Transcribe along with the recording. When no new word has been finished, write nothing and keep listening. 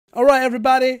All right,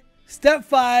 everybody. Step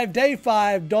 5, day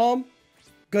 5, Dom.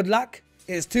 Good luck.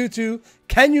 It's 2-2.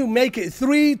 Can you make it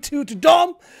 3-2 to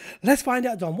Dom? Let's find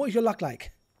out, Dom. What is your luck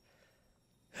like?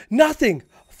 Nothing.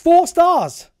 4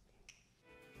 stars.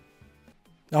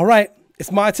 All right.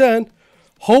 It's my turn.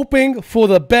 Hoping for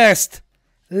the best.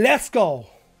 Let's go.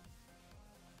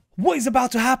 What is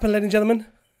about to happen, ladies and gentlemen?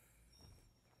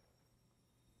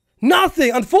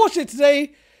 Nothing. Unfortunately,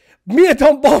 today, me and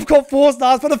Dom both got 4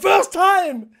 stars for the first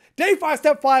time. Day 5,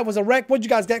 step 5 was a wreck. What did you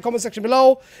guys get? Comment section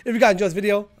below. If you guys enjoyed this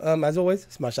video, as always,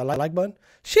 smash that like button.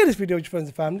 Share this video with your friends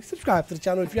and family. Subscribe to the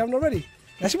channel if you haven't already.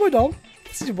 That's your boy Dom.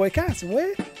 This is your boy Cass. And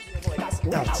we're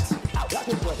out.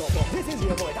 This is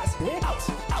your boy Cass. We're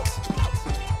out.